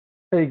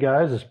Hey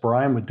guys, it's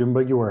Brian with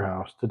Doombuggy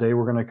Warehouse. Today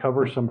we're going to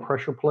cover some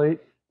pressure plate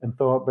and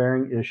throwout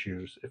bearing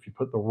issues. If you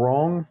put the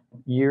wrong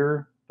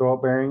year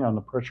throwout bearing on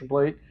the pressure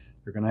plate,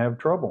 you're going to have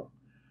trouble.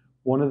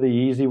 One of the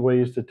easy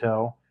ways to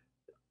tell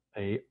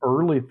a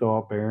early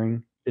throwout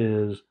bearing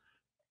is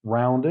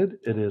rounded,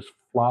 it is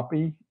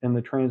floppy in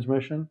the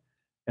transmission,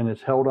 and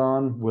it's held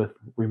on with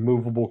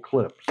removable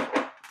clips.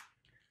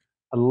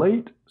 A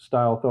late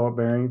style throwout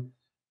bearing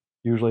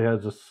usually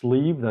has a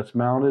sleeve that's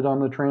mounted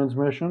on the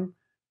transmission,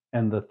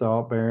 and the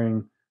throwout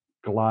bearing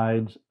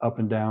glides up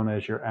and down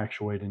as you're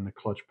actuating the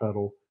clutch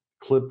pedal.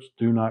 Clips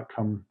do not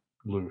come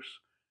loose.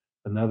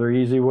 Another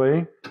easy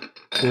way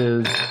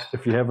is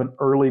if you have an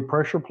early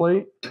pressure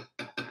plate,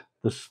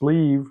 the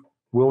sleeve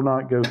will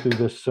not go through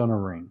this center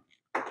ring.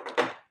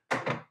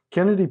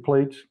 Kennedy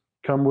plates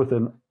come with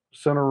a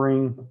center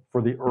ring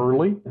for the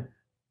early.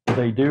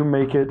 They do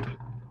make it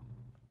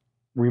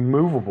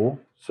removable,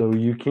 so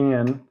you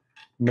can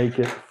make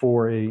it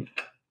for a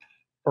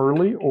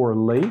early or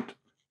late.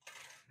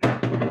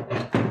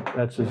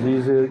 That's as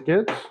easy as it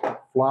gets.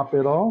 Flop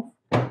it off.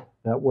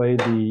 That way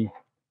the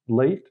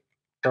late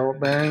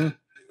throwout bearing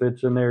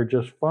fits in there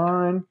just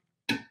fine.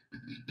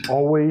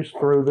 Always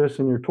throw this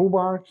in your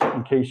toolbox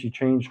in case you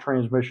change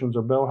transmissions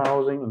or bell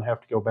housing and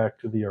have to go back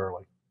to the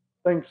early.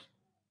 Thanks.